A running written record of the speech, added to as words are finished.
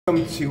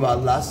Welcome to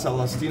La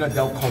Celestina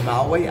Del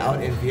Comahue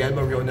out in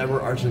Viedma,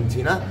 Negro,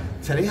 Argentina.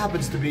 Today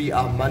happens to be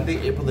Monday,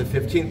 April the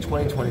 15th,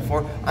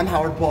 2024. I'm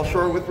Howard Paul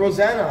Shore with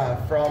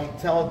Rosana from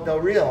Te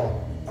Del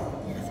Rio.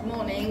 Good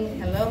morning.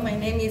 Hello, my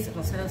name is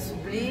Rosana.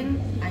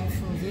 I'm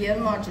from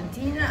Viedma,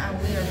 Argentina, and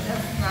we are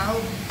just now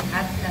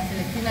at La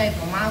Celestina Del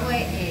Comahue,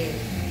 a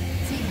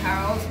tea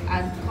house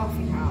and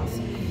coffee house.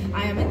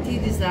 I am a tea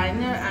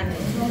designer and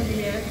a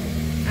sommelier,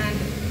 and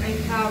I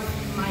have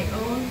my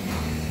own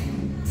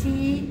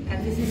tea,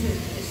 and this is a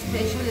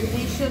special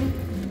edition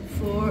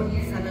for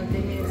San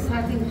Antonio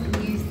Sati,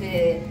 who is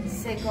the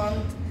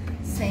second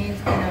saint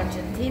in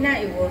Argentina.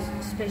 It was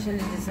specially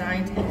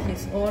designed in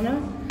his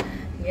honor.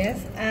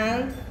 Yes,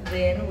 and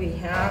then we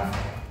have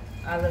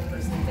other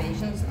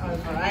presentations and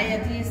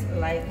varieties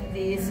like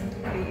this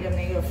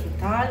Negro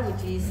frutal,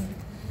 which is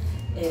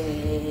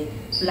a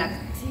black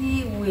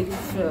tea with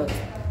fruit.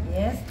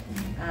 Yes,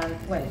 and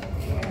well,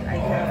 I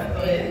have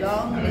a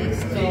long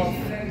list of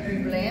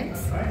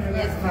blends,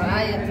 yes,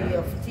 variety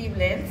of tea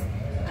blends,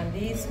 and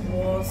this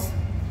was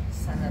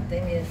San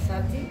Antonio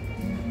Sati,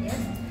 yes,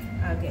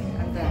 okay,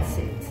 and that's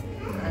it.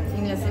 And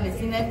in La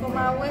Celestina Del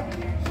Comahue,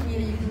 here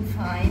you can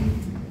find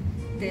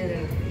Te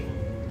Del Rio.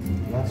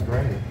 That's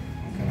great.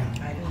 Okay.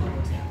 I don't know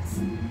what else.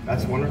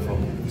 That's wonderful.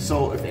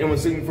 So if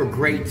anyone's looking for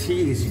great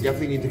teas, you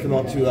definitely need to come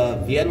out to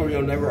Viedma,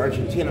 Negro,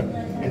 Argentina,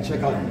 and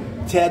check out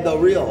Te Del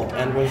Rio.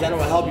 And Rosana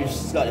will help you.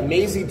 She's got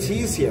amazing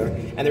teas here,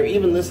 and they're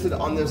even listed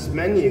on this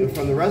menu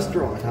from the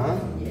restaurant, huh?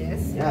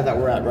 Yes. Yeah, that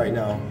we're at right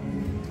now.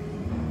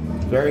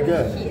 Very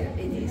good. Here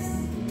it is.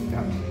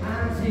 Yeah.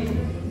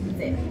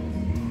 There.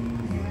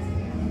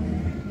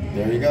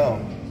 There you go.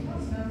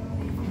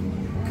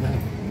 Okay.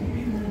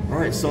 All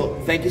right, so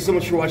thank you so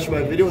much for watching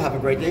my video. Have a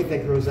great day.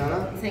 Thank you,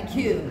 Rosana. Thank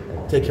you.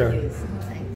 Take care. Thank you.